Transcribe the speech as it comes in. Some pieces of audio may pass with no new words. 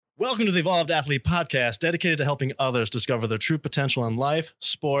Welcome to the Evolved Athlete Podcast, dedicated to helping others discover their true potential in life,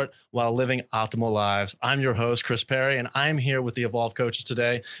 sport, while living optimal lives. I'm your host, Chris Perry, and I'm here with the Evolved coaches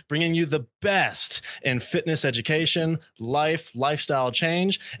today, bringing you the best in fitness education, lifestyle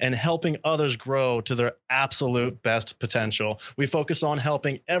change, and helping others grow to their absolute best potential. We focus on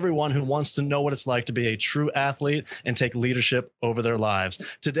helping everyone who wants to know what it's like to be a true athlete and take leadership over their lives.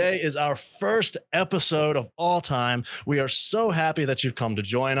 Today is our first episode of all time. We are so happy that you've come to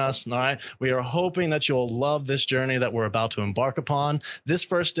join us. All right. We are hoping that you'll love this journey that we're about to embark upon. This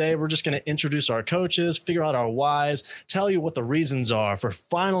first day, we're just going to introduce our coaches, figure out our whys, tell you what the reasons are for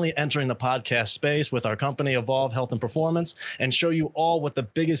finally entering the podcast space with our company, Evolve Health and Performance, and show you all what the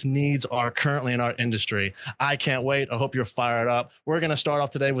biggest needs are currently in our industry. I can't wait. I hope you're fired up. We're going to start off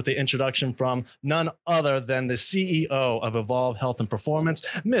today with the introduction from none other than the CEO of Evolve Health and Performance,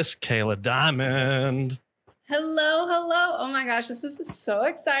 Miss Kayla Diamond. Hello. Oh my gosh, this is so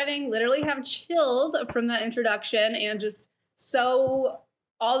exciting. Literally have chills from that introduction and just all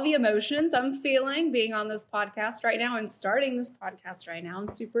the emotions I'm feeling being on this podcast right now and starting this podcast right now. I'm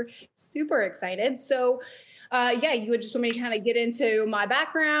super, super excited. So you would just want me to kind of get into my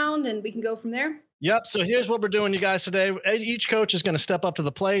background and we can go from there. Yep. So here's what we're doing, you guys, today. Each coach is going to step up to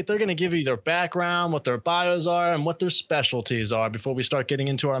the plate. They're going to give you their background, what their bios are, and what their specialties are before we start getting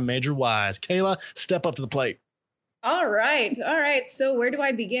into our major whys. Kayla, step up to the plate. All right. So where do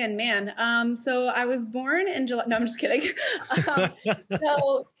I begin, man? So I was born in July. No, I'm just kidding.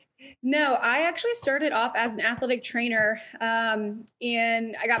 No, I actually started off as an athletic trainer, and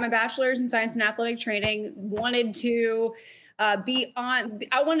I got my bachelor's in science and athletic training. I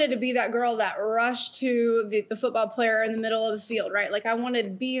wanted to be that girl that rushed to the football player in the middle of the field, right? Like I wanted to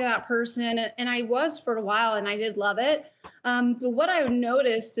be that person, and I was for a while, and I did love it. But what I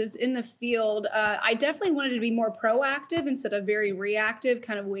noticed is in the field, I definitely wanted to be more proactive instead of very reactive,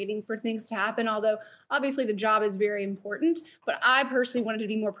 kind of waiting for things to happen. Although obviously the job is very important, but I personally wanted to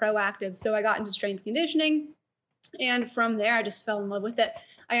be more proactive. So I got into strength conditioning. And from there, I just fell in love with it.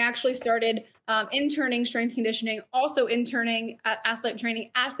 I actually started interning strength conditioning, also interning at athletic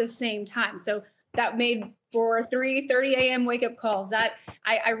training at the same time. So that made for 3:30 a.m. wake-up calls. That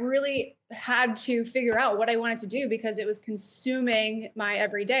I really had to figure out what I wanted to do because it was consuming my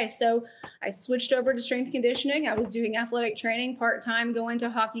everyday. So I switched over to strength conditioning. I was doing athletic training part-time, going to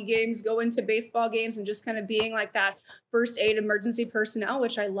hockey games, going to baseball games, and just kind of being like that first aid emergency personnel,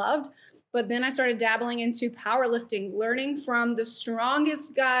 which I loved. But then I started dabbling into powerlifting, learning from the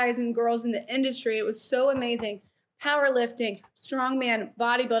strongest guys and girls in the industry. It was so amazing. Powerlifting, strongman,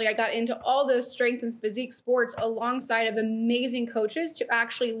 bodybuilding. I got into all those strength and physique sports alongside of amazing coaches to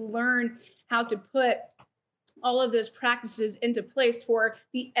actually learn how to put all of those practices into place for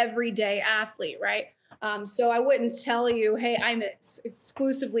the everyday athlete, right? So I wouldn't tell you, hey, I'm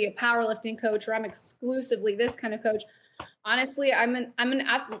exclusively a powerlifting coach or I'm exclusively this kind of coach. Honestly, I'm an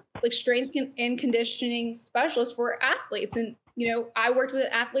like strength and conditioning specialist for athletes. And, I worked with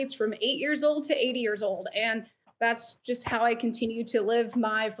athletes from 8 years old to 80 years old. And that's just how I continue to live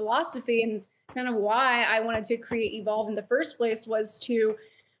my philosophy, and kind of why I wanted to create Evolve in the first place was to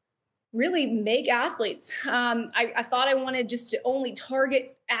really make athletes. I thought I wanted just to only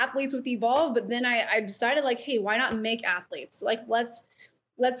target athletes with Evolve, but then I decided like, hey, why not make athletes? Like, let's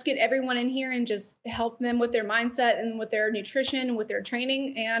get everyone in here and just help them with their mindset and with their nutrition and with their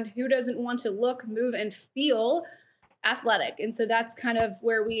training. And who doesn't want to look, move, and feel athletic? And so that's kind of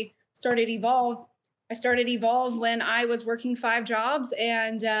where we started Evolve. I started Evolve when I was working 5 jobs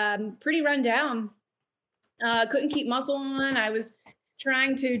and pretty run down. Couldn't keep muscle on. I was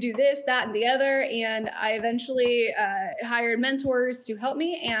trying to do this, that, and the other. And I eventually hired mentors to help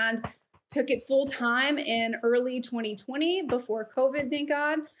me and took it full time in early 2020 before COVID, thank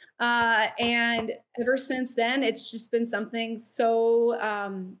God. And ever since then, it's just been something so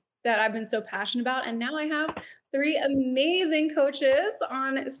that I've been so passionate about. And now I have 3 amazing coaches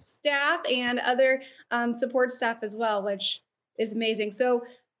on staff and other support staff as well, which is amazing. So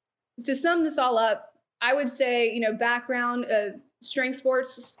to sum this all up, I would say, background, strength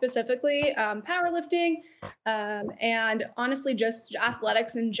sports specifically, powerlifting, and honestly, just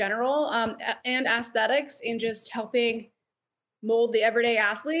athletics in general, and aesthetics, and just helping mold the everyday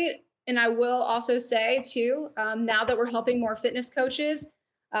athlete. And I will also say too, now that we're helping more fitness coaches,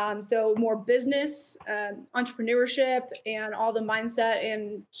 so more business, entrepreneurship, and all the mindset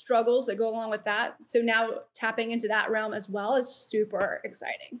and struggles that go along with that. So now tapping into that realm as well is super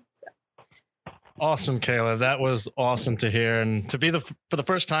exciting. So. Awesome, Kayla. That was awesome to hear. And to be for the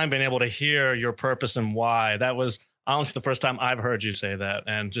first time being able to hear your purpose and why, that was honestly the first time I've heard you say that.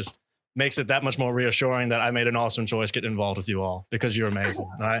 And just makes it that much more reassuring that I made an awesome choice getting involved with you all because you're amazing.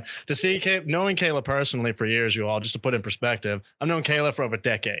 All right. To see knowing Kayla personally for years, you all, just to put in perspective, I've known Kayla for over a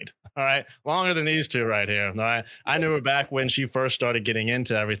decade. All right. Longer than these two right here. All right. I knew her back when she first started getting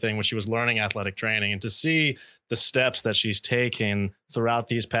into everything, when she was learning athletic training, and to see the steps that she's taken throughout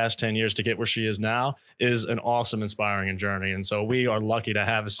these past 10 years to get where she is now is an awesome, inspiring journey. And so we are lucky to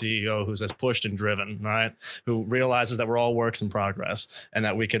have a CEO who's as pushed and driven, right? Who realizes that we're all works in progress and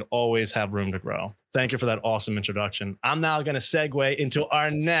that we can always have room to grow. Thank you for that awesome introduction. I'm now going to segue into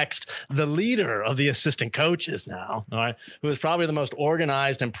our next, the leader of the assistant coaches now, all right, who is probably the most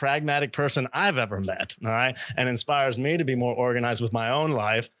organized and pragmatic person I've ever met, all right, and inspires me to be more organized with my own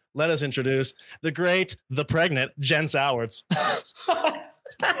life. Let us introduce the great, the pregnant Jen Sowards.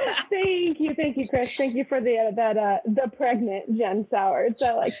 Thank you, Chris. Thank you for the pregnant Jen Sowards.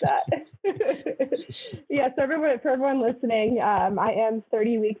 I like that. Yeah, so for everyone listening, I am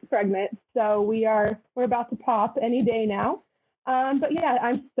 30 weeks pregnant, so we're about to pop any day now. But yeah,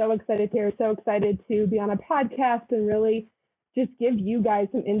 I'm so excited here. So excited to be on a podcast and really just give you guys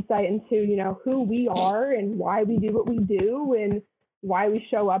some insight into who we are and why we do what we do and why we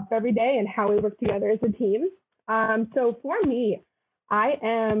show up every day and how we work together as a team. So for me, I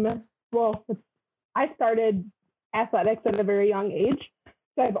started athletics at a very young age.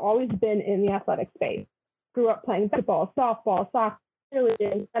 So I've always been in the athletic space. Grew up playing football, softball, soccer,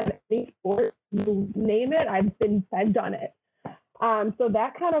 cheerleading, any sport, you name it, I've done it. So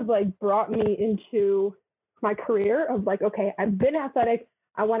that kind of like brought me into my career of like, okay, I've been athletic.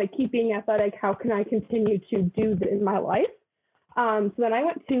 I want to keep being athletic. How can I continue to do this in my life? So then I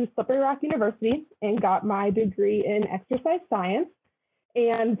went to Slippery Rock University and got my degree in exercise science.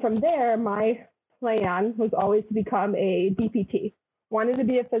 And from there, my plan was always to become a DPT. Wanted to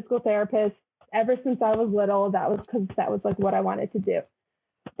be a physical therapist ever since I was little. That was like what I wanted to do.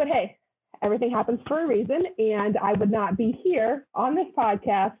 But hey, everything happens for a reason. And I would not be here on this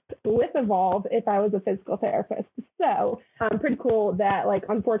podcast with Evolve if I was a physical therapist. So pretty cool that, like,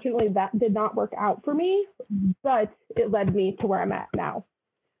 unfortunately, that did not work out for me, but it led me to where I'm at now.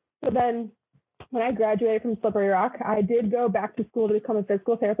 So then when I graduated from Slippery Rock, I did go back to school to become a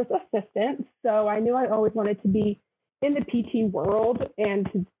physical therapist assistant. So I knew I always wanted to be in the PT world, and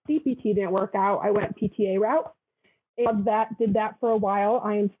since DPT didn't work out, I went PTA route. And did that for a while.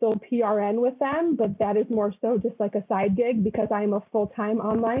 I am still PRN with them, but that is more so just like a side gig because I am a full-time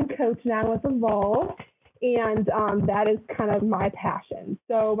online coach now with Evolve. And that is kind of my passion.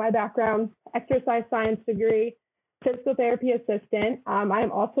 So my background, exercise science degree, physical therapy assistant.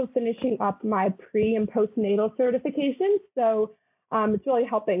 I'm also finishing up my pre and postnatal certification. So it's really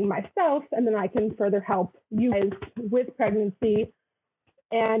helping myself, and then I can further help you guys with pregnancy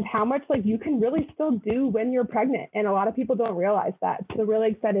and how much like you can really still do when you're pregnant. And a lot of people don't realize that. So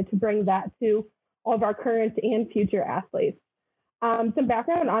really excited to bring that to all of our current and future athletes. Some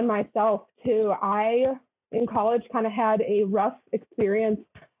background on myself too. I, in college, kind of had a rough experience,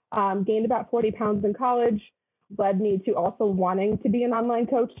 gained about 40 pounds in college, led me to also wanting to be an online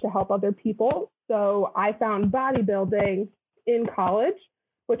coach to help other people. So I found bodybuilding in college,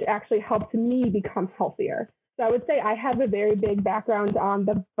 which actually helped me become healthier. So I would say I have a very big background on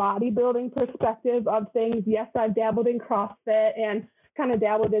the bodybuilding perspective of things. Yes, I've dabbled in CrossFit and kind of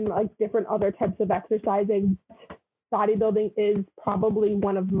dabbled in like different other types of exercising. Bodybuilding is probably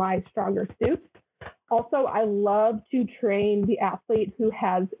one of my stronger suits. Also, I love to train the athlete who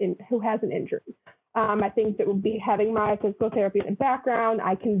has an injury. I think that would be having my physical therapy in the background.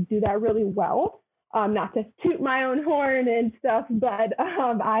 I can do that really well. Not to toot my own horn and stuff, but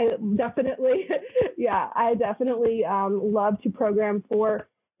I definitely love to program for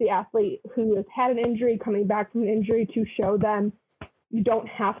the athlete who has had an injury, coming back from an injury, to show them you don't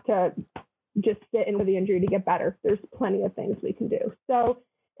have to just sit in with the injury to get better. There's plenty of things we can do. So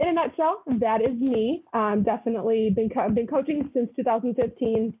in a nutshell, that is me. Definitely been coaching since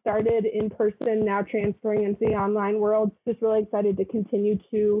 2015, started in person, now transferring into the online world. Just really excited to continue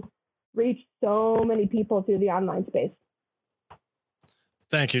to reach so many people through the online space.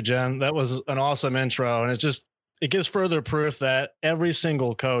 Thank you, Jen. That was an awesome intro. And it gives further proof that every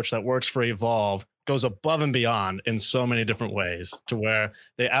single coach that works for Evolve goes above and beyond in so many different ways, to where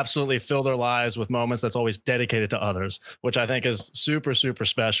they absolutely fill their lives with moments that's always dedicated to others, which I think is super, super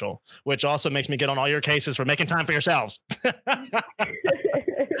special, which also makes me get on all your cases for making time for yourselves.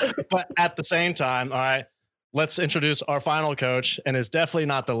 But at the same time, all right, let's introduce our final coach, and is definitely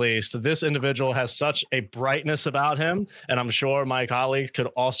not the least. This individual has such a brightness about him, and I'm sure my colleagues could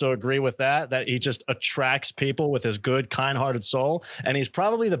also agree with that he just attracts people with his good, kind-hearted soul, and he's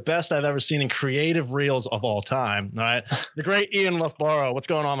probably the best I've ever seen in creative reels of all time. All right, the great Ian Loughborough. What's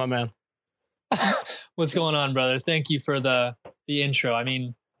going on, my man? What's going on, brother? Thank you for the intro. I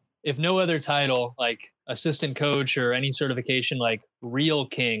mean, if no other title, like assistant coach or any certification, like real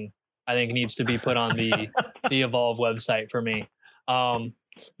king, I think needs to be put on the Evolve website for me. But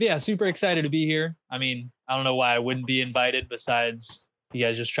yeah, super excited to be here. I mean, I don't know why I wouldn't be invited besides you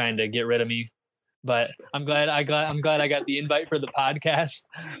guys just trying to get rid of me, but I'm glad I got the invite for the podcast.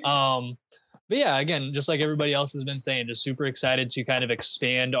 But yeah, again, just like everybody else has been saying, just super excited to kind of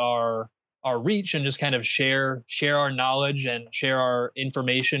expand our reach and just kind of share our knowledge and share our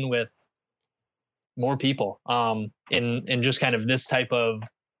information with more people in just kind of this type of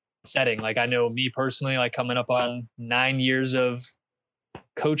setting. Like I know me personally, like coming up on 9 years of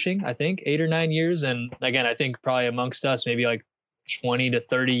coaching, I think 8 or 9 years. And again, I think probably amongst us, maybe like 20 to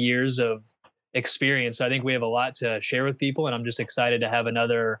 30 years of experience. So I think we have a lot to share with people, and I'm just excited to have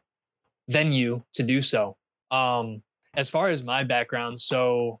another venue to do so. As far as my background,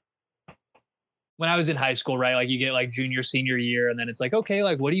 so when I was in high school, right, like you get like junior, senior year, and then it's like, okay,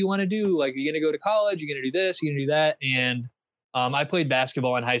 like what do you want to do? Like, you're going to go to college, you're going to do this, you're going to do that. And I played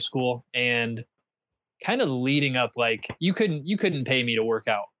basketball in high school, and kind of leading up, like you couldn't pay me to work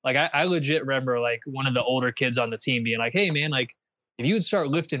out. Like I legit remember like one of the older kids on the team being like, hey man, like if you would start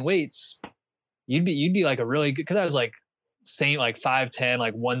lifting weights, you'd be like a really good, cause I was like saying like 5'10",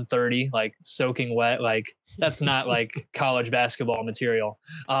 like 130, like soaking wet. Like that's not like college basketball material.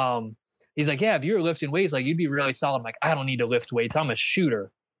 He's like, yeah, if you were lifting weights, like you'd be really solid. I'm like, I don't need to lift weights. I'm a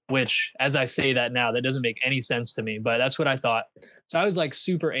shooter, which as I say that now, that doesn't make any sense to me, but that's what I thought. So I was like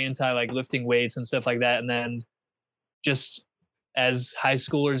super anti like lifting weights and stuff like that. And then just as high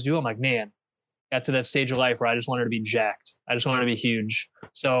schoolers do, I'm like, man, got to that stage of life where I just wanted to be jacked. I just wanted to be huge.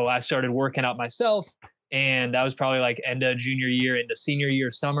 So I started working out myself, and that was probably like end of junior year into senior year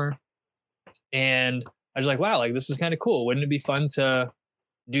summer. And I was like, wow, like this is kind of cool. Wouldn't it be fun to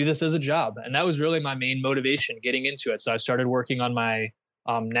do this as a job? And that was really my main motivation getting into it. So I started working on my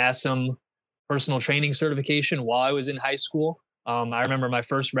NASM personal training certification while I was in high school. I remember my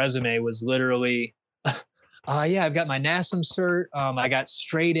first resume was literally, yeah, I've got my NASM cert. I got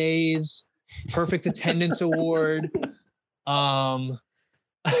straight A's, perfect attendance award. I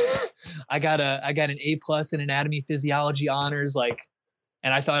got an A+ in anatomy physiology honors, like,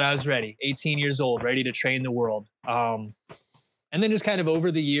 and I thought I was ready, 18 years old, ready to train the world. And then just kind of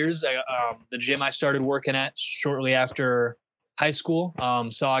over the years, the gym I started working at shortly after high school,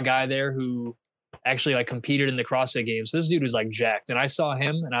 saw a guy there who actually like competed in the CrossFit games. So this dude was like jacked, and I saw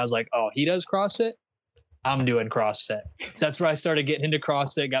him and I was like, oh, he does CrossFit, I'm doing CrossFit. So that's where I started getting into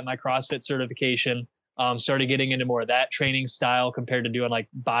CrossFit, got my CrossFit certification, started getting into more of that training style compared to doing like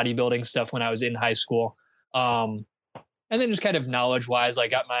bodybuilding stuff when I was in high school. And then just kind of knowledge wise, I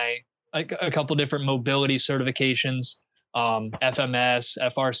got my like a couple different mobility certifications, FMS,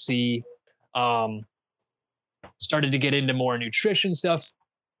 FRC, started to get into more nutrition stuff.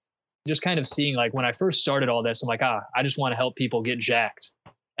 Just kind of seeing like when I first started all this, I'm like, I just want to help people get jacked.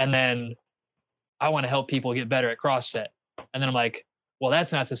 And then I want to help people get better at CrossFit. And then I'm like, well,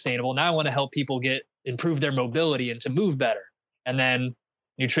 that's not sustainable. Now I want to help people improve their mobility and to move better. And then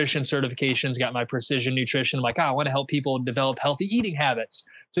nutrition certifications, got my precision nutrition. I'm like, I want to help people develop healthy eating habits.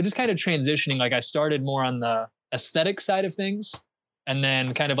 So just kind of transitioning, like I started more on the aesthetic side of things. And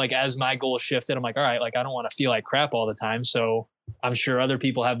then kind of like as my goal shifted, I'm like, all right, like I don't want to feel like crap all the time. So I'm sure other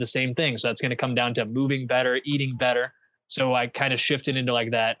people have the same thing. So that's going to come down to moving better, eating better. So I kind of shifted into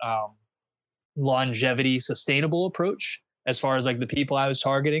like that longevity, sustainable approach as far as like the people I was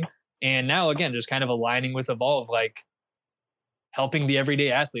targeting. And now again, just kind of aligning with Evolve, like helping the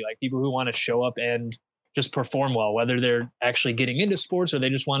everyday athlete, like people who want to show up and just perform well, whether they're actually getting into sports or they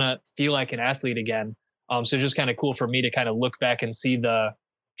just want to feel like an athlete again. So just kind of cool for me to kind of look back and see the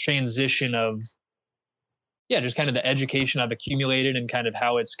transition of, just kind of the education I've accumulated and kind of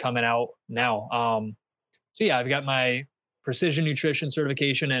how it's coming out now. So yeah, I've got my precision nutrition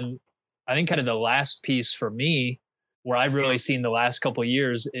certification, and I think kind of the last piece for me where I've really seen the last couple of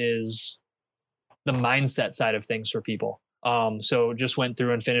years is the mindset side of things for people. So just went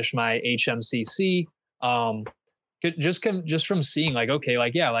through and finished my HMCC. Just from seeing like, okay,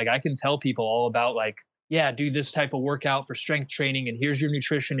 like, yeah, like I can tell people all about like, yeah, do this type of workout for strength training, and here's your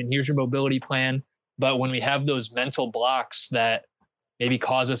nutrition and here's your mobility plan. But when we have those mental blocks that maybe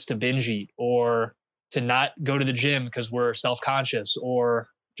cause us to binge eat or to not go to the gym because we're self-conscious, or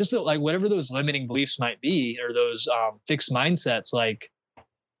just like whatever those limiting beliefs might be, or those fixed mindsets, like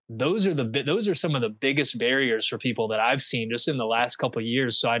those are some of the biggest barriers for people that I've seen just in the last couple of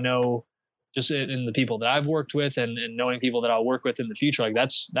years. So I know just in the people that I've worked with and knowing people that I'll work with in the future, like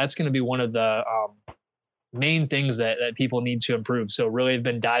that's going to be one of the main things that people need to improve. So really I've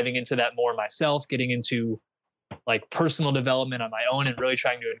been diving into that more myself, getting into like personal development on my own and really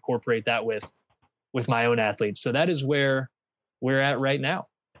trying to incorporate that with my own athletes. So that is where we're at right now.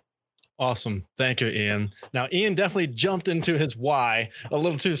 Awesome. Thank you, Ian. Now, Ian definitely jumped into his why a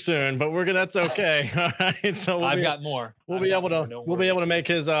little too soon, but that's okay. All right. So I've got more. We'll be able to make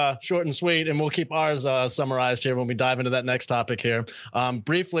his short and sweet, and we'll keep ours summarized here when we dive into that next topic here.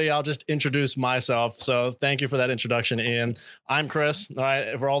 Briefly, I'll just introduce myself. So thank you for that introduction, Ian. I'm Chris. All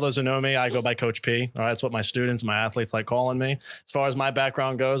right. For all those who know me, I go by Coach P. All right. That's what my students, my athletes like calling me. As far as my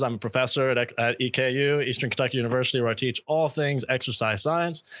background goes, I'm a professor at EKU, Eastern Kentucky University, where I teach all things exercise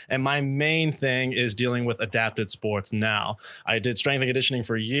science. And my main thing is dealing with adapted sports now. I did strength and conditioning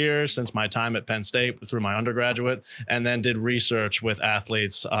for years since my time at Penn State through my undergraduate, and then did research with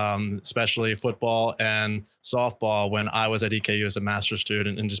athletes, especially football and softball when I was at EKU as a master's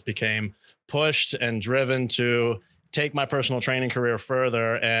student, and just became pushed and driven to take my personal training career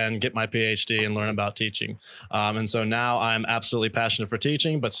further and get my PhD and learn about teaching. And so now I'm absolutely passionate for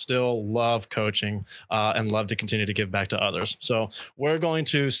teaching, but still love coaching and love to continue to give back to others. So we're going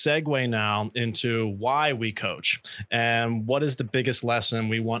to segue now into why we coach and what is the biggest lesson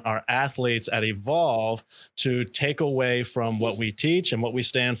we want our athletes at Evolve to take away from what we teach and what we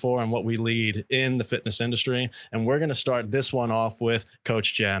stand for and what we lead in the fitness industry. And we're going to start this one off with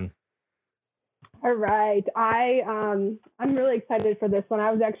Coach Jen. All right. I'm really excited for this one. I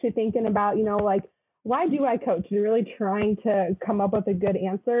was actually thinking about, why do I coach, and really trying to come up with a good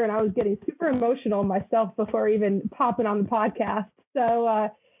answer. And I was getting super emotional myself before even popping on the podcast. So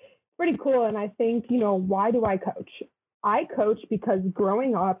pretty cool. And I think, why do I coach? I coach because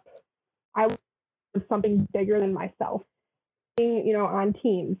growing up, I was something bigger than myself. Being, on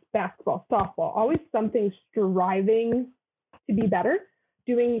teams, basketball, softball, always something striving to be better.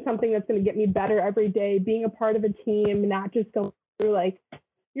 Doing something that's going to get me better every day, being a part of a team, not just going through like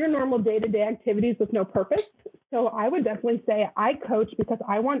your normal day-to-day activities with no purpose. So I would definitely say I coach because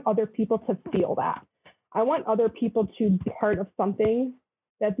I want other people to feel that. I want other people to be part of something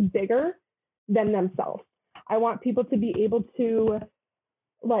that's bigger than themselves. I want people to be able to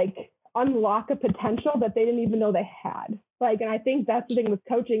unlock a potential that they didn't even know they had. And I think that's the thing with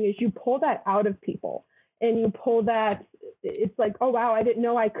coaching is you pull that out of people, and you pull that. It's like, oh, wow, I didn't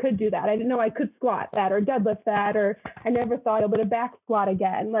know I could do that. I didn't know I could squat that or deadlift that, or I never thought I would have back squat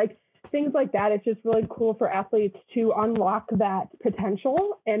again. Things like that. It's just really cool for athletes to unlock that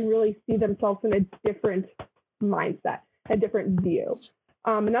potential and really see themselves in a different mindset, a different view.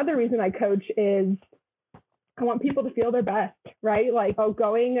 Another reason I coach is I want people to feel their best, right?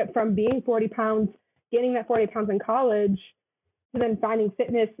 Going from being 40 pounds, gaining that 40 pounds in college, to then finding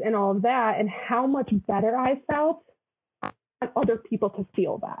fitness and all of that, and how much better I felt. I want other people to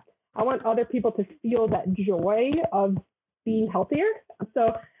feel that. I want other people to feel that joy of being healthier. So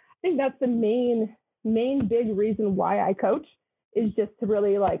I think that's the main big reason why I coach, is just to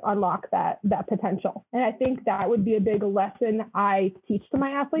really unlock that potential. And I think that would be a big lesson I teach to my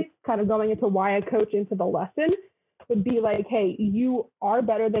athletes, kind of going into why I coach into the lesson would be hey, you are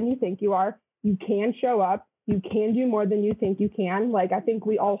better than you think you are. You can show up. You can do more than you think you can. I think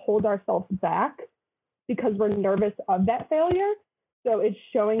we all hold ourselves back because we're nervous of that failure. So it's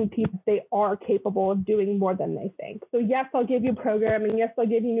showing people they are capable of doing more than they think. So yes, I'll give you programming. Yes, I'll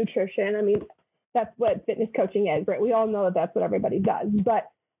give you nutrition. I mean, that's what fitness coaching is, right? We all know that that's what everybody does. But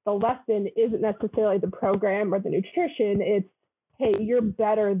the lesson isn't necessarily the program or the nutrition. It's, hey, you're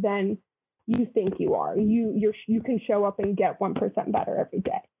better than you think you are. You can show up and get 1% better every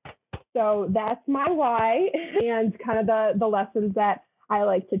day. So that's my why and kind of the lessons that I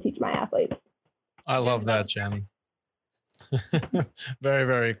like to teach my athletes. I love that, Jen. Very,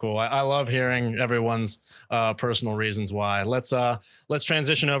 very cool. I love hearing everyone's personal reasons why. Let's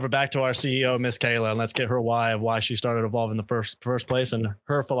transition over back to our CEO, Miss Kayla, and let's get her why of why she started Evolve in the first place and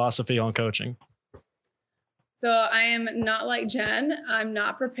her philosophy on coaching. So I am not like Jen. I'm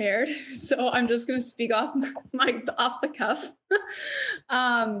not prepared. So I'm just going to speak off the cuff.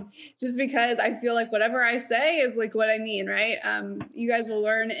 Just because I feel like whatever I say is what I mean, right? You guys will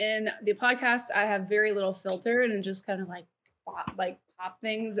learn in the podcast. I have very little filter and just kind of pop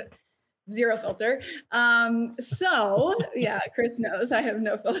things, zero filter. So yeah, Chris knows I have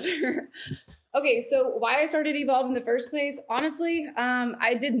no filter. Okay, so why I started Evolve in the first place, honestly,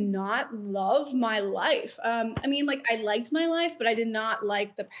 I did not love my life. I liked my life, but I did not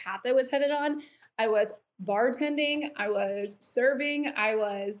like the path I was headed on. I was bartending, I was serving, I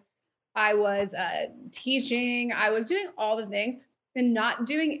was teaching, I was doing all the things and not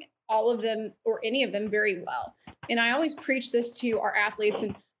doing all of them or any of them very well. And I always preach this to our athletes,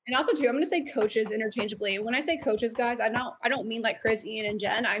 and And also too, I'm going to say coaches interchangeably. When I say coaches, guys, I don't mean like Chris, Ian, and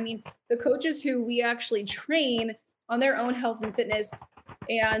Jen. I mean the coaches who we actually train on their own health and fitness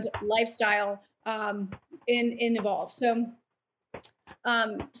and lifestyle in Evolve. So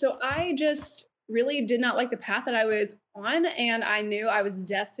I just really did not like the path that I was on, and I knew I was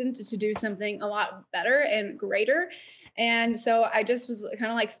destined to do something a lot better and greater. And so I just was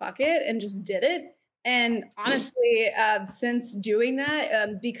kind of like, fuck it, and just did it. And honestly, since doing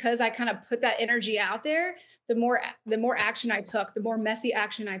that, because I kind of put that energy out there, the more action I took, the more messy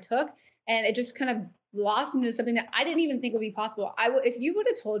action I took, and it just kind of blossomed into something that I didn't even think would be possible. If you would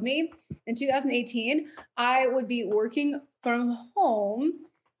have told me in 2018, I would be working from home,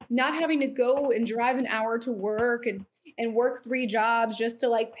 not having to go and drive an hour to work and work 3 jobs just to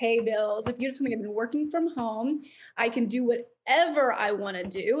like pay bills. If you told me I've been working from home, I can do whatever I want to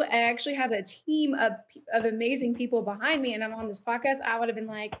do. I actually have a team of amazing people behind me, and I'm on this podcast, I would have been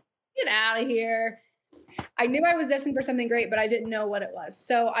like, get out of here. I knew I was destined for something great, but I didn't know what it was.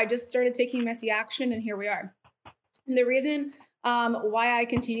 So I just started taking messy action, and here we are. And the reason why I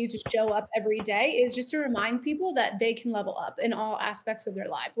continue to show up every day is just to remind people that they can level up in all aspects of their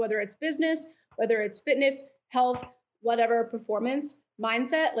life, whether it's business, whether it's fitness, health, whatever, performance,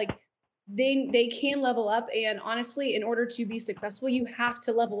 mindset, like they can level up. And honestly, in order to be successful, you have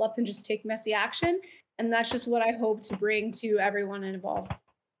to level up and just take messy action. And that's just what I hope to bring to everyone involved.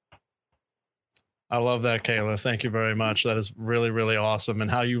 I love that, Kayla. Thank you very much. That is really, really awesome.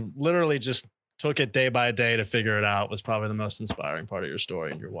 And how you literally just took it day by day to figure it out was probably the most inspiring part of your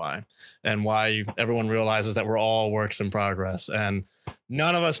story and your why, and why everyone realizes that we're all works in progress, and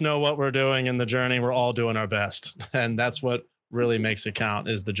none of us know what we're doing in the journey. We're all doing our best. And that's what really makes it count,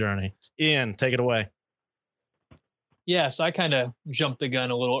 is the journey. Ian, take it away. Yeah. So I kind of jumped the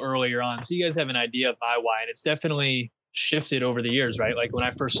gun a little earlier on. So you guys have an idea of my why, and it's definitely shifted over the years, right? Like when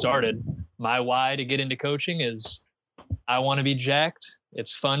I first started, my why to get into coaching is I want to be jacked.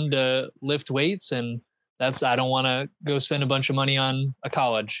 It's fun to lift weights, and I don't want to go spend a bunch of money on a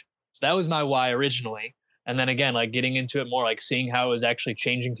college. So that was my why originally. And then again, like getting into it more, like seeing how it was actually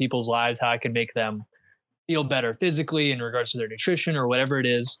changing people's lives, how I could make them feel better physically in regards to their nutrition or whatever it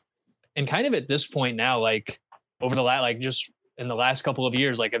is. And kind of at this point now, like over the last, like just in the last couple of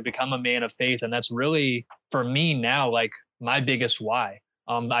years, like I've become a man of faith. And that's really for me now, like my biggest why.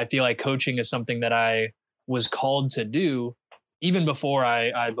 I feel like coaching is something that I was called to do even before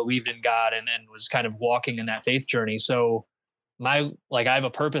I believed in God and was kind of walking in that faith journey. So I have a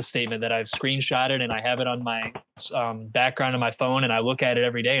purpose statement that I've screenshotted, and I have it on my background of my phone, and I look at it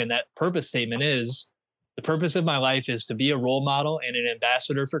every day. And that purpose statement is, the purpose of my life is to be a role model and an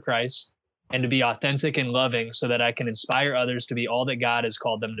ambassador for Christ, and to be authentic and loving so that I can inspire others to be all that God has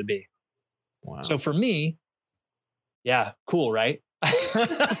called them to be. Wow. So for me, yeah, cool, right?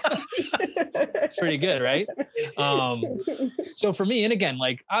 It's pretty good, right? So for me, and again,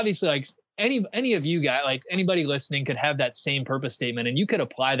 like obviously, like any of you guys, like anybody listening could have that same purpose statement, and you could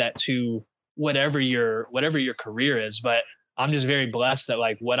apply that to whatever your career is. But I'm just very blessed that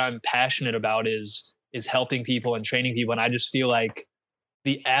like what I'm passionate about is helping people and training people. And I just feel like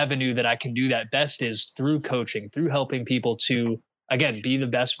the avenue that I can do that best is through coaching, through helping people to, again, be the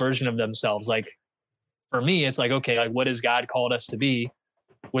best version of themselves. Like for me, it's like, okay, like what has God called us to be?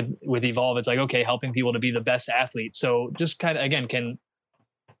 With Evolve, it's like, okay, helping people to be the best athlete. So just kind of, again, can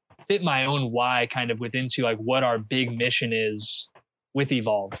fit my own why kind of within like what our big mission is with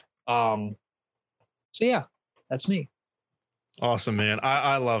Evolve. So yeah, that's me. Awesome, man.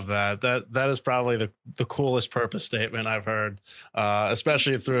 I love that. That is probably the coolest purpose statement I've heard,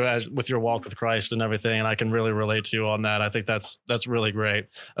 especially with your walk with Christ and everything. And I can really relate to you on that. I think that's really great,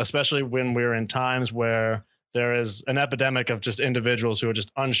 especially when we're in times where there is an epidemic of just individuals who are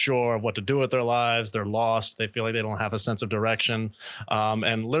just unsure of what to do with their lives. They're lost. They feel like they don't have a sense of direction,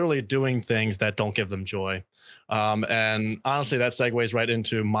 and literally doing things that don't give them joy. And honestly, that segues right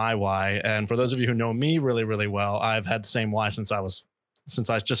into my why. And for those of you who know me really, really well, I've had the same why since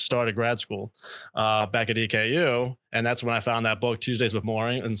I just started grad school back at EKU. And that's when I found that book, Tuesdays with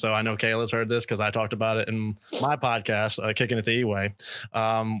Maury. And so I know Kayla's heard this because I talked about it in my podcast, Kicking It the E-Way,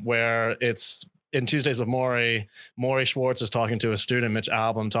 where it's in Tuesdays with Maury Schwartz is talking to a student, Mitch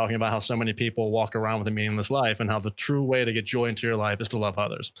Album, talking about how so many people walk around with a meaningless life and how the true way to get joy into your life is to love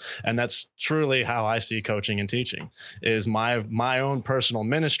others. And that's truly how I see coaching and teaching, is my own personal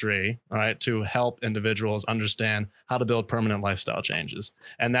ministry, all right, to help individuals understand how to build permanent lifestyle changes.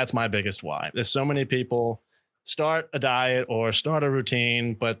 And that's my biggest why. There's so many people start a diet or start a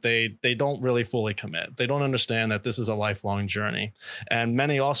routine, but they don't really fully commit. They don't understand that this is a lifelong journey. And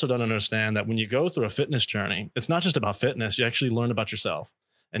many also don't understand that when you go through a fitness journey, it's not just about fitness. You actually learn about yourself.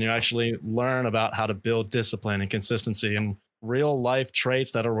 and you actually learn about how to build discipline and consistency and real life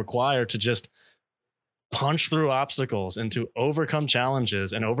traits that are required to just punch through obstacles and to overcome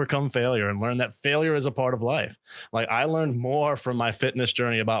challenges and overcome failure and learn that failure is a part of life. Like, I learned more from my fitness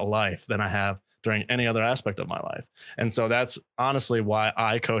journey about life than I have during any other aspect of my life. And so that's honestly why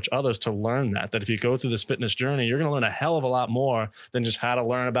I coach others to learn that if you go through this fitness journey, you're going to learn a hell of a lot more than just how to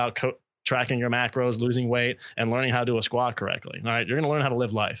learn about tracking your macros, losing weight, and learning how to do a squat correctly. All right. You're going to learn how to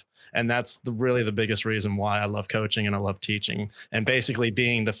live life. And that's really the biggest reason why I love coaching and I love teaching, and basically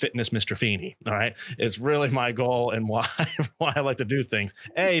being the fitness Mr. Feeney. All right. It's really my goal and why I like to do things.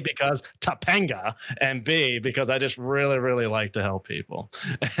 A, because Topanga, and B, because I just really, really like to help people.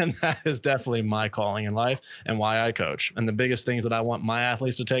 And that is definitely my calling in life and why I coach. And the biggest things that I want my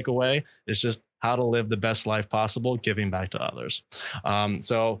athletes to take away is just how to live the best life possible, giving back to others.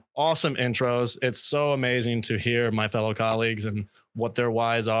 So awesome intros. It's so amazing to hear my fellow colleagues and what their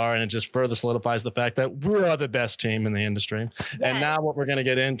whys are. And it just further solidifies the fact that we're the best team in the industry. Yes. And now what we're going to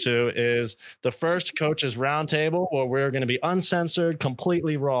get into is the first coaches roundtable, where we're going to be uncensored,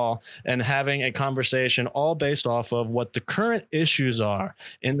 completely raw, and having a conversation all based off of what the current issues are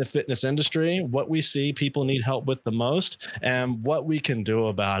in the fitness industry, what we see people need help with the most, and what we can do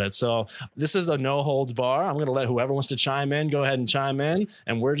about it. So this is a no holds bar. I'm going to let whoever wants to chime in, go ahead and chime in.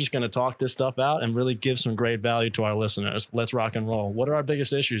 And we're just going to talk this stuff out and really give some great value to our listeners. Let's rock and roll. What are our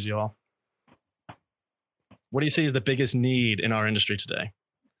biggest issues, y'all? What do you see as the biggest need in our industry today?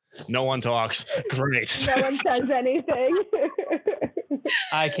 No one talks. Great. No one says anything.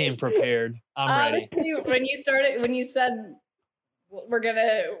 I came prepared. I'm ready. Honestly, when you said we're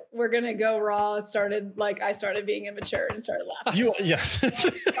gonna go raw, it started like I started being immature and started laughing.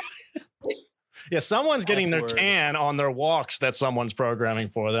 Yeah, someone's getting their tan on their walks that someone's programming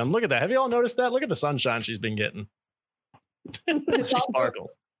for them. Look at that. Have you all noticed that? Look at the sunshine she's been getting. She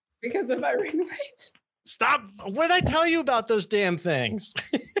sparkles. Because of my ring lights. Stop. What did I tell you about those damn things?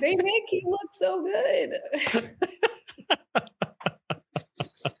 They make you look so good.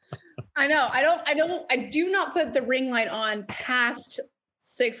 I know. I do not put the ring light on past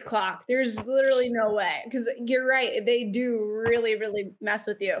 6 o'clock. There's literally no way, because you're right. They do really, really mess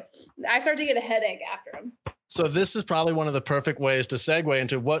with you. I start to get a headache after them. So this is probably one of the perfect ways to segue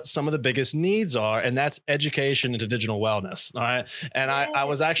into what some of the biggest needs are, and that's education into digital wellness. All right. And I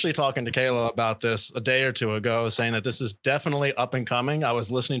was actually talking to Kayla about this a day or two ago, saying that this is definitely up and coming. I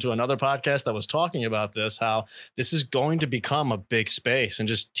was listening to another podcast that was talking about this, how this is going to become a big space, and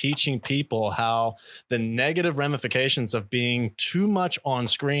just teaching people how the negative ramifications of being too much on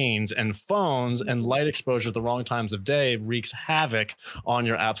screens and phones and light exposure at the wrong times of day wreaks havoc on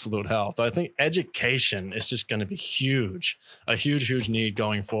your absolute health. I think education is just going to be a huge need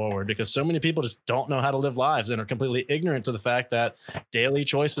going forward, because so many people just don't know how to live lives and are completely ignorant to the fact that daily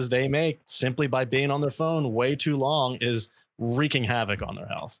choices they make simply by being on their phone way too long is wreaking havoc on their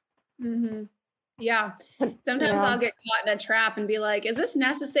health. Mm-hmm. Yeah. Sometimes I'll get caught in a trap and be like, is this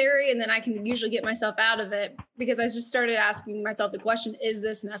necessary? And then I can usually get myself out of it, because I just started asking myself the question, is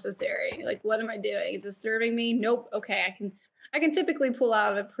this necessary? Like, what am I doing? Is this serving me? Nope. Okay. I can typically pull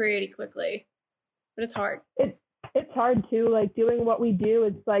out of it pretty quickly. But it's hard. It's hard too. Like, doing what we do,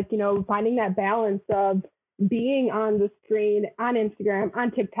 it's like, finding that balance of being on the screen, on Instagram, on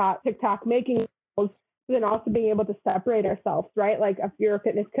TikTok, making goals, but then also being able to separate ourselves, right? Like, if you're a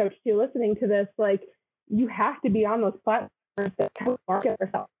fitness coach too, listening to this, like, you have to be on those platforms that help market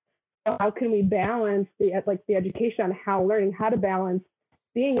ourselves. So how can we balance the education on learning how to balance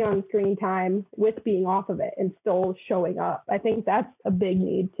being on screen time with being off of it and still showing up? I think that's a big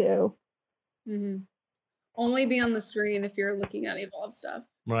need too. Mm-hmm. Only be on the screen if you're looking at Evolve stuff.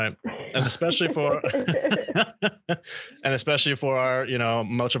 Right. And especially for our,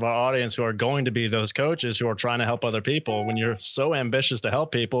 much of our audience who are going to be those coaches who are trying to help other people. When you're so ambitious to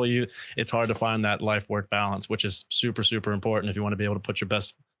help people, it's hard to find that life work balance, which is super, super important if you want to be able to put your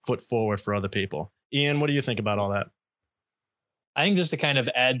best foot forward for other people. Ian, what do you think about all that? I think just to kind of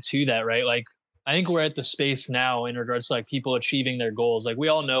add to that, right? Like, I think we're at the space now in regards to like people achieving their goals. Like, we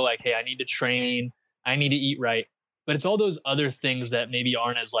all know, like, hey, I need to train, I need to eat right. But it's all those other things that maybe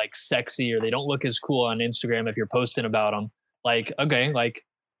aren't as like sexy, or they don't look as cool on Instagram if you're posting about them. Like, okay, like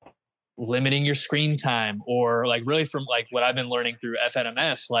limiting your screen time, or like really from like what I've been learning through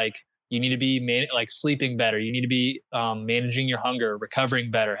FNMS, like you need to be sleeping better. You need to be managing your hunger, recovering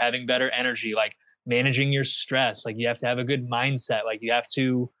better, having better energy, like managing your stress. Like, you have to have a good mindset. Like, you have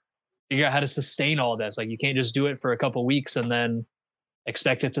to figure out how to sustain all this. Like, you can't just do it for a couple of weeks and then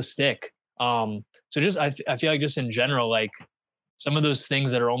expect it to stick. So just, I feel like just in general, like some of those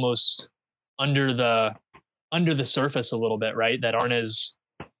things that are almost under the surface a little bit, right? That aren't as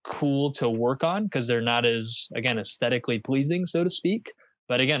cool to work on because they're not as, again, aesthetically pleasing, so to speak.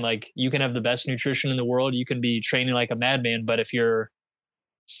 But again, like you can have the best nutrition in the world. You can be training like a madman, but if your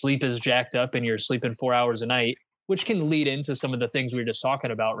sleep is jacked up and you're sleeping 4 hours a night, which can lead into some of the things we were just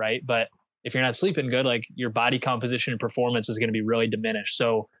talking about, right? But if you're not sleeping good, like your body composition and performance is going to be really diminished.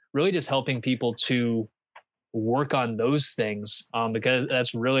 So really just helping people to work on those things, because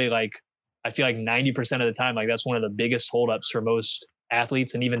that's really like, I feel like 90% of the time, like that's one of the biggest holdups for most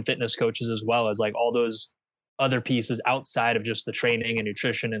athletes and even fitness coaches as well, as like all those other pieces outside of just the training and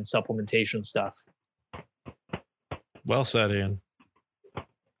nutrition and supplementation stuff. Well said, Ian.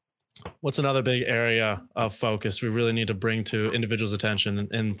 What's another big area of focus we really need to bring to individuals' attention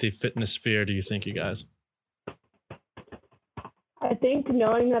in the fitness sphere, do you think, you guys? I think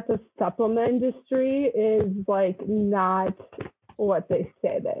knowing that the supplement industry is like not what they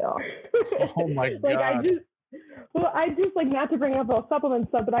say they are. Oh my God. Like I just like, not to bring up all supplement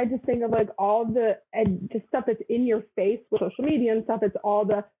stuff, but I just think of like all the just stuff that's in your face with social media and stuff. It's all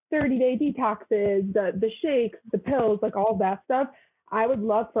the 30-day detoxes, the shakes, the pills, like all that stuff. I would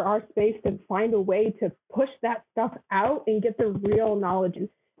love for our space to find a way to push that stuff out and get the real knowledge.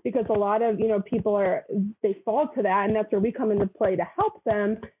 Because a lot of, people they fall to that, and that's where we come into play to help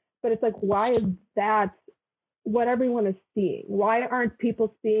them. But it's like, why is that what everyone is seeing? Why aren't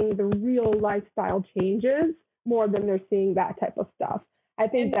people seeing the real lifestyle changes more than they're seeing that type of stuff? I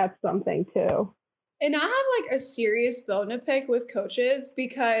think that's something too. And I have like a serious bone to pick with coaches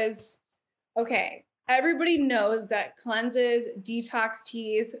because, okay, everybody knows that cleanses, detox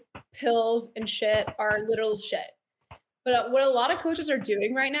teas, pills, and shit are little shit. But what a lot of coaches are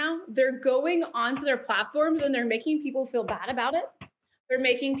doing right now, they're going onto their platforms and they're making people feel bad about it. They're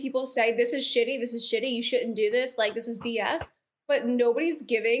making people say, this is shitty, you shouldn't do this, like this is BS. But nobody's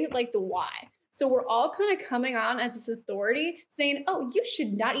giving like the why. So we're all kind of coming on as this authority saying, oh, you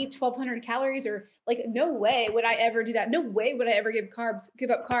should not eat 1,200 calories, or like, no way would I ever do that. No way would I ever give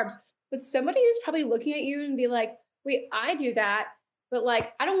up carbs. But somebody is probably looking at you and be like, wait, I do that. But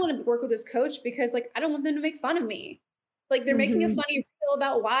like, I don't want to work with this coach because like, I don't want them to make fun of me. Like they're making a funny reel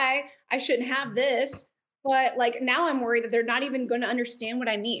about why I shouldn't have this. But like, now I'm worried that they're not even going to understand what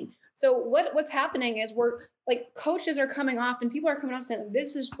I mean. So what's happening is we're like, coaches are coming off and people are coming off saying,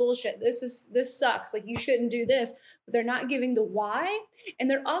 this is bullshit. This sucks. Like you shouldn't do this, but they're not giving the why. And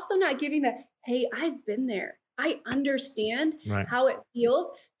they're also not giving the, hey, I've been there. I understand how it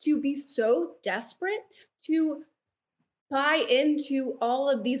feels to be so desperate to buy into all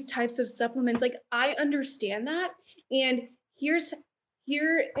of these types of supplements. Like I understand that. And here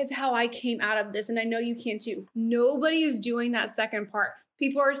is how I came out of this. And I know you can too. Nobody is doing that second part.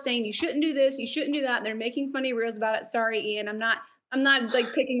 People are saying you shouldn't do this, you shouldn't do that. And they're making funny reels about it. Sorry, Ian. I'm not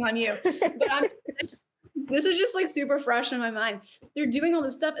like picking on you, but this is just like super fresh in my mind. They're doing all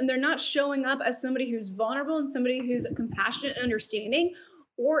this stuff and they're not showing up as somebody who's vulnerable and somebody who's compassionate and understanding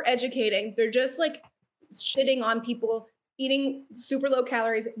or educating. They're just like shitting on people eating super low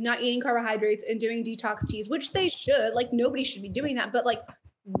calories, not eating carbohydrates, and doing detox teas, which they should. Like nobody should be doing that. But like,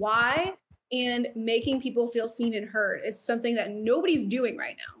 why? And making people feel seen and heard is something that nobody's doing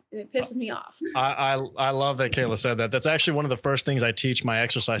right now. And it pisses me off. I love that Kayla said that. That's actually one of the first things I teach my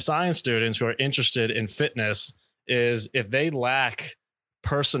exercise science students who are interested in fitness is if they lack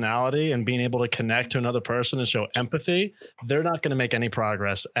personality and being able to connect to another person and show empathy, they're not going to make any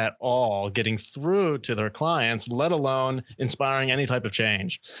progress at all getting through to their clients, let alone inspiring any type of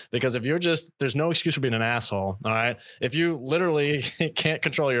change. Because if you're there's no excuse for being an asshole. All right. If you literally can't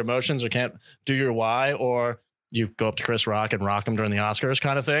control your emotions or can't do your why, or you go up to Chris Rock and rock him during the Oscars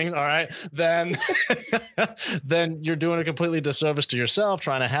kind of thing. All right. Then, then you're doing a completely disservice to yourself,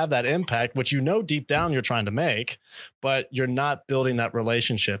 trying to have that impact, which deep down you're trying to make, but you're not building that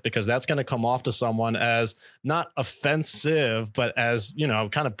relationship because that's going to come off to someone as not offensive, but as,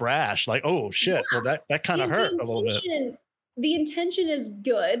 kind of brash, like, oh shit. Well, that kind of hurt a little bit. The intention is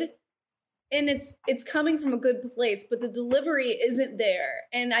good. And it's coming from a good place, but the delivery isn't there.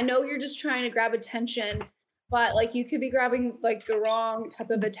 And I know you're just trying to grab attention, but like you could be grabbing like the wrong type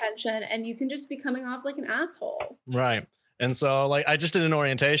of attention and you can just be coming off like an asshole. Right. And so like I just did an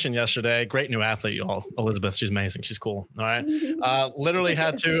orientation yesterday. Great new athlete, y'all. Elizabeth, she's amazing. She's cool. All right. Literally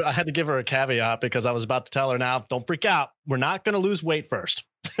I had to give her a caveat because I was about to tell her now, don't freak out. We're not going to lose weight first.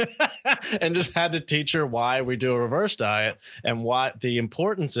 and just had to teach her why we do a reverse diet and what the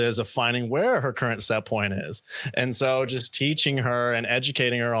importance is of finding where her current set point is. And so just teaching her and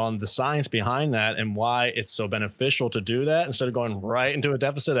educating her on the science behind that and why it's so beneficial to do that instead of going right into a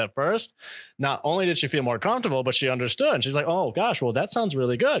deficit at first. Not only did she feel more comfortable, but she understood. And she's like, oh gosh, well, that sounds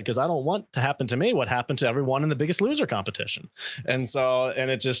really good because I don't want to happen to me what happened to everyone in the Biggest Loser competition. And so,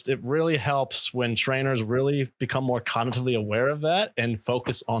 and it really helps when trainers really become more cognitively aware of that and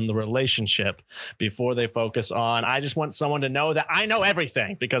focus on the relationship before they focus on, I just want someone to know that I know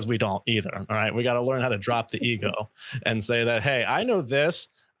everything, because we don't either. All right. We got to learn how to drop the ego and say that, hey, I know this.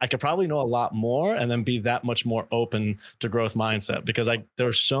 I could probably know a lot more, and then be that much more open to growth mindset, because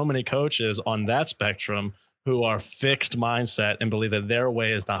there's so many coaches on that spectrum who are fixed mindset and believe that their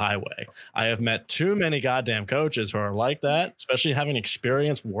way is the highway. I have met too many goddamn coaches who are like that, especially having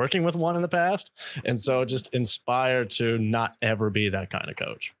experience working with one in the past. And so just inspired to not ever be that kind of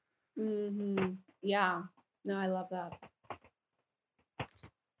coach. Mm-hmm. Yeah. No, I love that.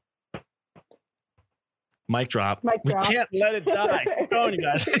 Mic drop. Mic drop. We can't let it die. Keep going, you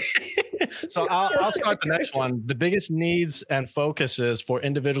guys. So I'll start the next one. The biggest needs and focuses for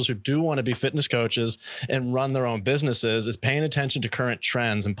individuals who do want to be fitness coaches and run their own businesses is paying attention to current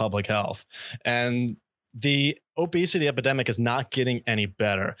trends in public health. And the obesity epidemic is not getting any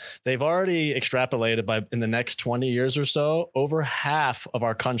better. They've already extrapolated in the next 20 years or so, over half of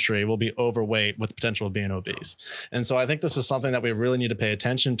our country will be overweight with the potential of being obese. And so I think this is something that we really need to pay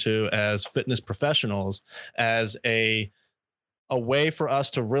attention to as fitness professionals, as a way for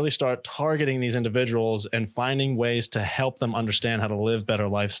us to really start targeting these individuals and finding ways to help them understand how to live better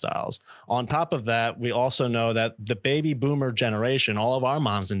lifestyles. On top of that, we also know that the baby boomer generation, all of our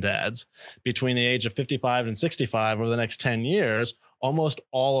moms and dads between the age of 55 and 65 over the next 10 years, almost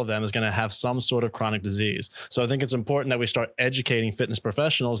all of them is going to have some sort of chronic disease. So I think it's important that we start educating fitness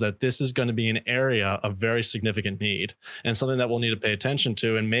professionals that this is going to be an area of very significant need and something that we'll need to pay attention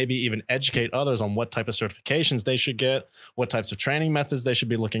to, and maybe even educate others on what type of certifications they should get, what types of training methods they should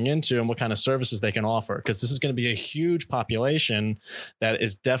be looking into, and what kind of services they can offer. Because this is going to be a huge population that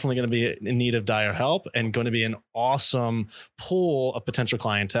is definitely going to be in need of dire help and going to be an awesome pool of potential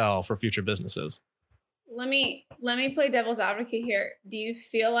clientele for future businesses. Let me play devil's advocate here. Do you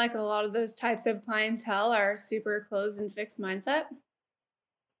feel like a lot of those types of clientele are super closed and fixed mindset?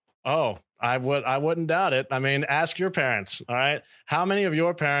 Oh, I wouldn't doubt it. I mean, ask your parents. All right. How many of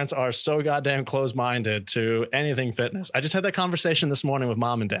your parents are so goddamn closed-minded to anything fitness? I just had that conversation this morning with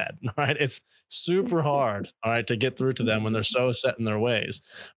mom and dad. All right. It's super hard, all right, to get through to them when they're so set in their ways.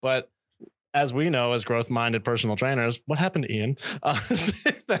 But as we know, as growth-minded personal trainers, what happened to Ian?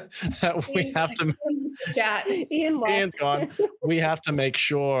 That we have to. Ian's gone. We have to make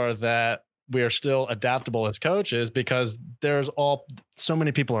sure that we are still adaptable as coaches, because there's so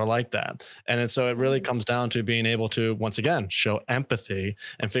many people are like that. And so it really comes down to being able to, once again, show empathy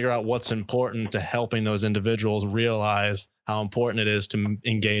and figure out what's important to helping those individuals realize how important it is to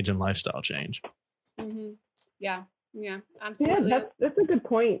engage in lifestyle change. Mm-hmm. Yeah, absolutely. Yeah, that's a good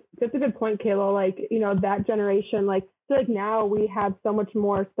point. That's a good point, Kayla. Like, that generation, like, I feel like now we have so much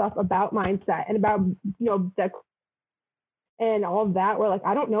more stuff about mindset and about, that and all of that. We're like,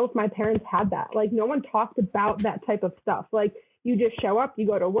 I don't know if my parents had that. Like, no one talked about that type of stuff. Like, you just show up, you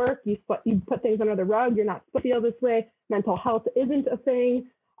go to work, you put things under the rug. You're not supposed to feel this way. Mental health isn't a thing.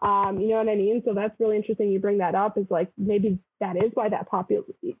 You know what I mean? So that's really interesting. You bring that up, is like, maybe that is why that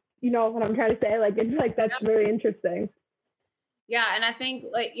you know what I'm trying to say? Like, it's like, that's very interesting. Yeah. And I think,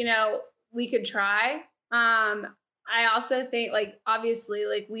 like, we could try. I also think, like, obviously,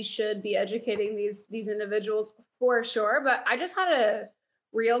 like, we should be educating these individuals for sure. But I just had a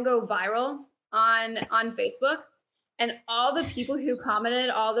reel go viral on Facebook, and all the people who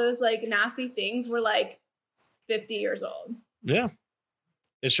commented all those like nasty things were like 50 years old. Yeah.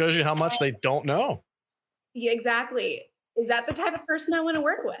 It shows you how much they don't know. Yeah, exactly. Is that the type of person I want to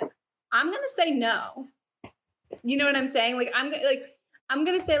work with? I'm going to say no. You know what I'm saying? Like, I'm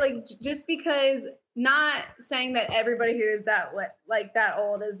going to say, like, just because, not saying that everybody who is that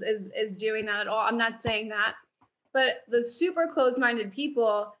old is doing that at all. I'm not saying that, but the super closed-minded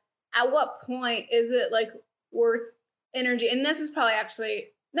people, at what point is it like worth energy? And this is probably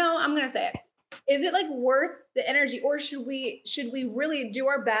no, I'm going to say it. Is it like worth the energy, or should we really do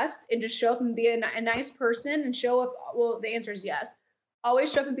our best and just show up and be a nice person and show up? Well, the answer is yes.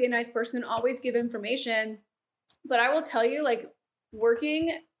 Always show up and be a nice person, always give information. But I will tell you, like,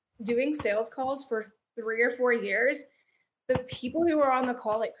 doing sales calls for 3 or 4 years, the people who are on the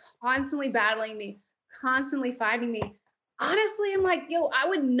call, like, constantly battling me, constantly fighting me. Honestly, I'm like, I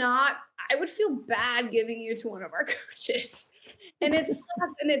would feel bad giving you to one of our coaches. And it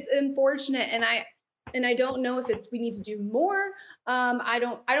sucks and it's unfortunate. And I don't know if we need to do more. I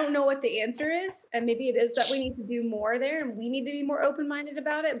don't know what the answer is. And maybe it is that we need to do more there and we need to be more open-minded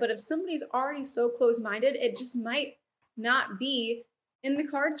about it. But if somebody's already so close-minded, it just might not be in the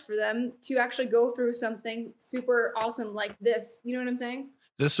cards for them to actually go through something super awesome like this. You know what I'm saying?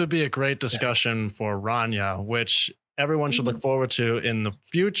 This would be a great discussion for Rania, which everyone should look forward to in the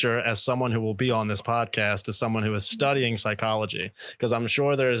future as someone who will be on this podcast, as someone who is studying psychology, because I'm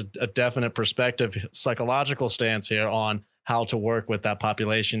sure there's a definite perspective, psychological stance here on how to work with that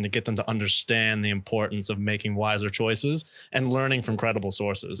population to get them to understand the importance of making wiser choices and learning from credible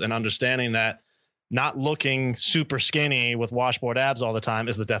sources and understanding that not looking super skinny with washboard abs all the time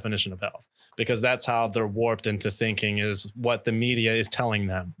is the definition of health, because that's how they're warped into thinking is what the media is telling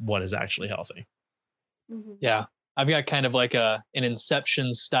them what is actually healthy. Yeah. I've got kind of like an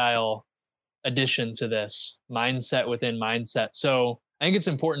Inception style addition to this mindset within mindset. So I think it's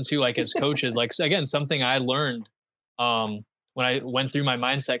important too, like as coaches, like, again, something I learned when I went through my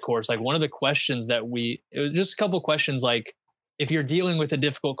mindset course, like one of the questions it was just a couple of questions, like if you're dealing with a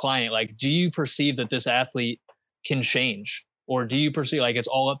difficult client, like, do you perceive that this athlete can change, or do you perceive like it's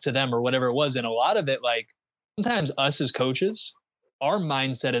all up to them or whatever it was? And a lot of it, like sometimes us as coaches, our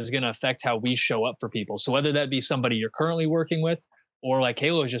mindset is going to affect how we show up for people. So whether that be somebody you're currently working with, or like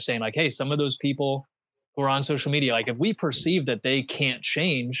Kayla was just saying, like, hey, some of those people who are on social media, like if we perceive that they can't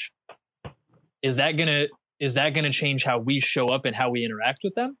change, is that going to change how we show up and how we interact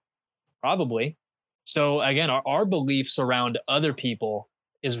with them? Probably. So again, our beliefs around other people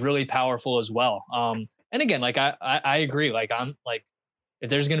is really powerful as well. And again, like I agree, like I'm like, if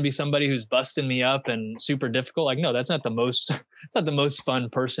there's going to be somebody who's busting me up and super difficult, like, no, that's not the most, it's not the most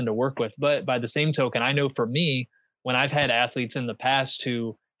fun person to work with. But by the same token, I know for me, when I've had athletes in the past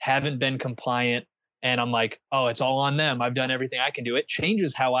who haven't been compliant and I'm like, oh, it's all on them, I've done everything I can do, it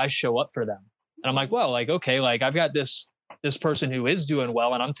changes how I show up for them. And I'm like, well, like, okay, like I've got this person who is doing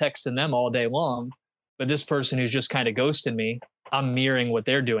well and I'm texting them all day long, but this person who's just kind of ghosting me, I'm mirroring what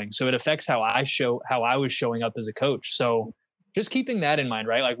they're doing. So it affects how I was showing up as a coach. So just keeping that in mind,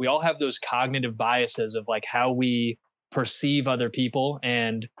 right? Like we all have those cognitive biases of like how we perceive other people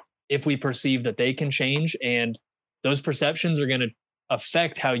and if we perceive that they can change, and those perceptions are going to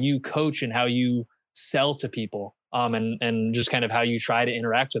affect how you coach and how you sell to people, and just kind of how you try to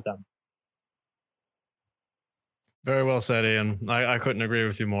interact with them. Very well said, Ian. I couldn't agree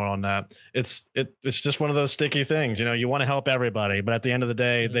with you more on that. It's just one of those sticky things. You know, you want to help everybody, but at the end of the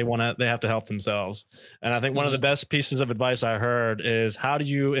day, they have to help themselves. And I think one of the best pieces of advice I heard is, how do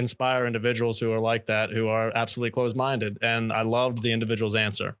you inspire individuals who are like that, who are absolutely closed-minded? And I loved the individual's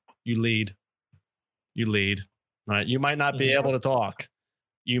answer. You lead. Right? You might not be able to talk.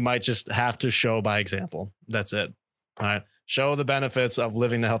 You might just have to show by example. That's it. All right. Show the benefits of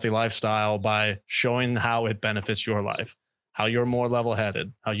living the healthy lifestyle by showing how it benefits your life, how you're more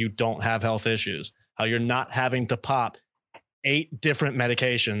level-headed, how you don't have health issues, how you're not having to pop 8 different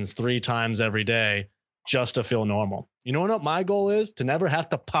medications 3 times every day just to feel normal. You know what my goal is? To never have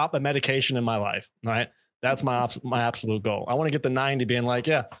to pop a medication in my life. Right? That's my absolute goal. I want to get the 90 being like,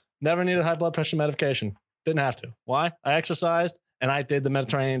 yeah, never needed high blood pressure medication. Didn't have to. Why? I exercised and I did the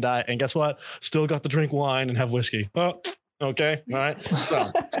Mediterranean diet. And guess what? Still got to drink wine and have whiskey. Oh, okay. All right.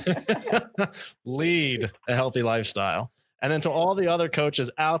 So lead a healthy lifestyle. And then to all the other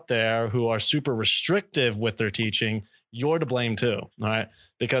coaches out there who are super restrictive with their teaching, you're to blame too. All right.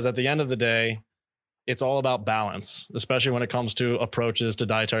 Because at the end of the day, it's all about balance, especially when it comes to approaches to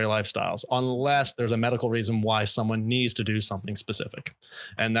dietary lifestyles, unless there's a medical reason why someone needs to do something specific.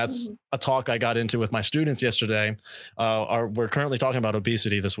 And that's a talk I got into with my students yesterday. We're currently talking about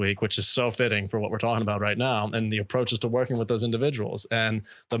obesity this week, which is so fitting for what we're talking about right now, and the approaches to working with those individuals. And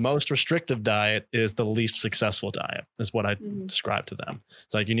the most restrictive diet is the least successful diet, is what I describe to them.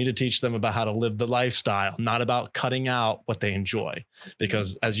 It's like you need to teach them about how to live the lifestyle, not about cutting out what they enjoy.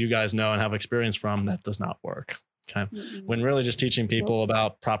 Because as you guys know and have experience from, that does not work. Okay. When really just teaching people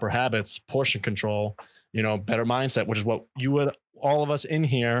about proper habits, portion control, better mindset, which is what all of us in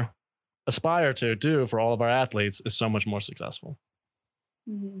here aspire to do for all of our athletes, is so much more successful.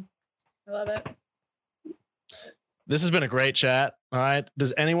 I love it. This has been a great chat. All right.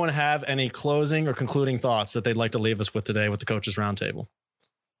 Does anyone have any closing or concluding thoughts that they'd like to leave us with today with the Coaches Roundtable,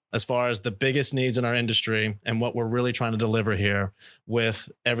 as far as the biggest needs in our industry and what we're really trying to deliver here with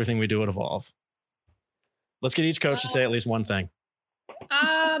everything we do at Evolve? Let's get each coach to say at least one thing.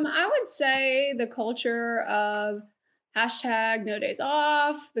 I would say the culture of hashtag no days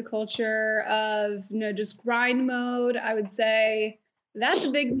off, the culture of just grind mode. I would say that's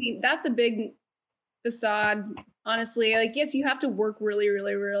a big facade honestly. Like, yes, you have to work really,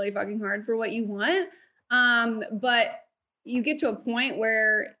 really, really fucking hard for what you want. But you get to a point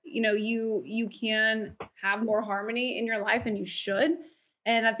where, you can have more harmony in your life, and you should.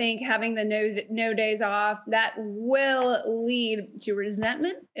 And I think having the no days off, that will lead to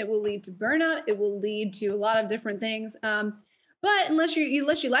resentment. It will lead to burnout. It will lead to a lot of different things. But unless you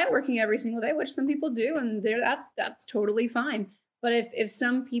like working every single day, which some people do, and that's totally fine. But if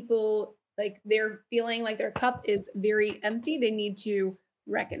some people, like, they're feeling like their cup is very empty, they need to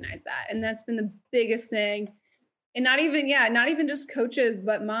recognize that. And that's been the biggest thing. And not even just coaches,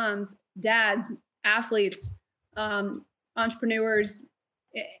 but moms, dads, athletes, entrepreneurs,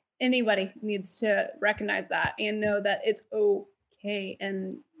 anybody needs to recognize that and know that it's okay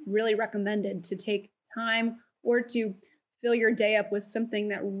and really recommended to take time or to fill your day up with something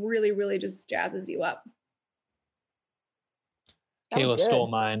that really, really just jazzes you up. Kayla stole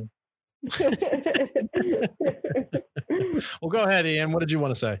mine. Well, go ahead, Ian. What did you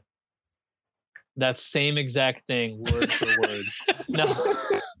want to say? That same exact thing, word for word. No,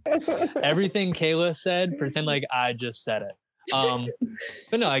 everything Kayla said, pretend like I just said it.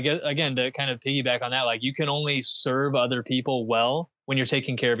 But no, I guess, again, to kind of piggyback on that, like, you can only serve other people well when you're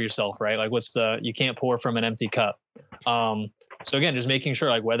taking care of yourself, right? Like, you can't pour from an empty cup. So again, just making sure,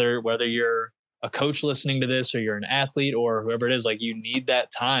 like, whether you're a coach listening to this, or you're an athlete, or whoever it is, like, you need that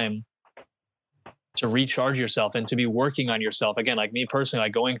time to recharge yourself and to be working on yourself. Again, like me personally,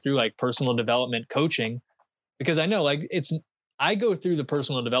 like going through like personal development coaching, because I know, like, I go through the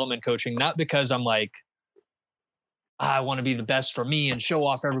personal development coaching, not because I'm like, I want to be the best for me and show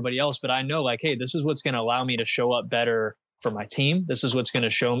off everybody else, but I know, like, hey, this is what's going to allow me to show up better for my team. This is what's going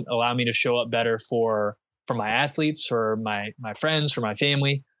to allow me to show up better for my athletes, for my friends, for my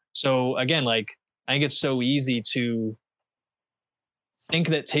family. So again, like, I think it's so easy to think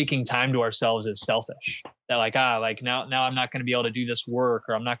that taking time to ourselves is selfish. That like now I'm not going to be able to do this work,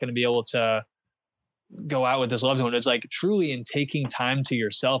 or I'm not going to be able to go out with this loved one. It's like, truly, in taking time to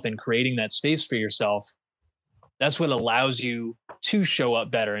yourself and creating that space for yourself, that's what allows you to show up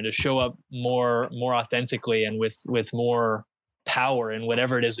better and to show up more authentically and with more power in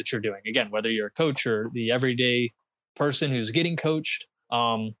whatever it is that you're doing. Again, whether you're a coach or the everyday person who's getting coached.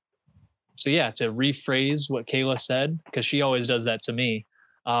 So yeah, to rephrase what Kayla said, because she always does that to me.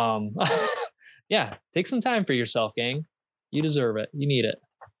 Yeah, take some time for yourself, gang. You deserve it. You need it.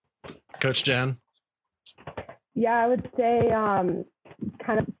 Coach Jen. Yeah, I would say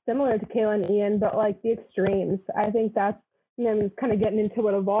kind of similar to Kayla and Ian, but like the extremes. I think that's, kind of getting into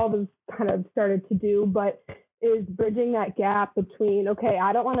what Evolve has kind of started to do, but is bridging that gap between, okay,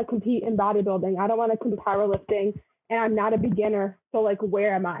 I don't want to compete in bodybuilding. I don't want to compete in powerlifting, and I'm not a beginner. So like,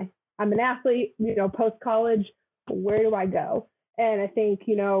 where am I? I'm an athlete, post-college, where do I go? And I think,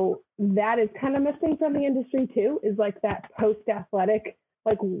 that is kind of missing from the industry too, is like that post-athletic,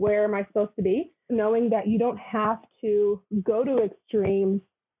 like, where am I supposed to be? Knowing that you don't have to go to extremes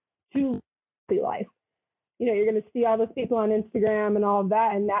to live life. You're going to see all those people on Instagram and all of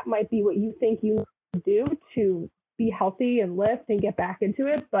that, and that might be what you think you need to do to be healthy and lift and get back into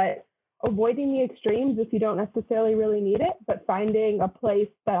it. But avoiding the extremes if you don't necessarily really need it, but finding a place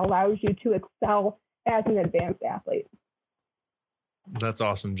that allows you to excel as an advanced athlete. That's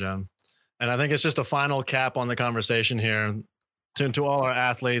awesome, Jen. And I think it's just a final cap on the conversation here. To all our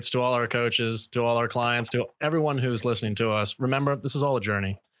athletes, to all our coaches, to all our clients, to everyone who's listening to us, remember, this is all a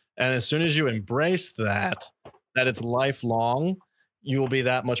journey. And as soon as you embrace that it's lifelong, you will be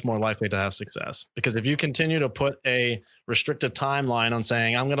that much more likely to have success. Because if you continue to put a restrictive timeline on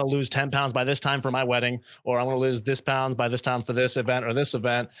saying, I'm going to lose 10 pounds by this time for my wedding, or I'm going to lose this pounds by this time for this event or this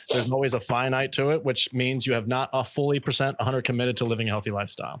event, there's always a finite to it, which means you have not a fully 100% committed to living a healthy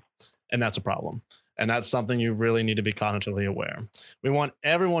lifestyle. And that's a problem. And that's something you really need to be cognitively aware. We want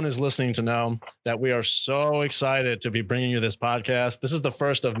everyone who's listening to know that we are so excited to be bringing you this podcast. This is the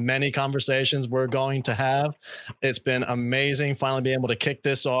first of many conversations we're going to have. It's been amazing finally being able to kick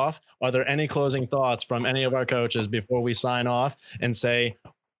this off. Are there any closing thoughts from any of our coaches before we sign off and say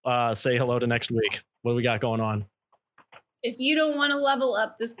hello to next week? What do we got going on? If you don't want to level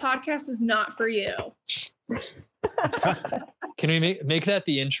up, this podcast is not for you. Can we make that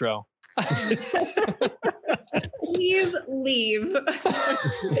the intro? Please leave.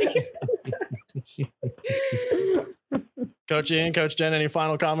 Coach Ian, Coach Jen, any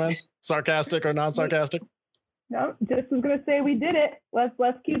final comments? Sarcastic or non-sarcastic? No, just was going to say we did it. Let's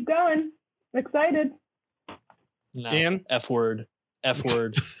keep going. I'm excited. No, Ian? F word.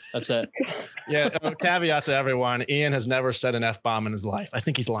 That's it. Yeah. Caveat to everyone: Ian has never said an F-bomb in his life. I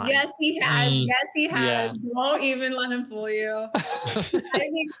think he's lying. Yes, he has. Yes, he has. Yeah. Don't even let him fool you.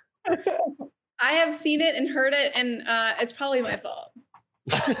 I have seen it and heard it, and it's probably my fault.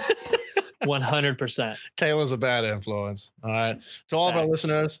 100%. Kayla's a bad influence. All right. To all of our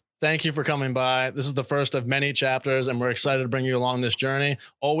listeners, thank you for coming by. This is the first of many chapters, and we're excited to bring you along this journey.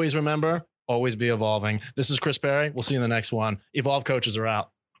 Always remember, always be evolving. This is Chris Perry. We'll see you in the next one. Evolve coaches are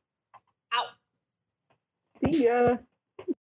out. Out. See ya.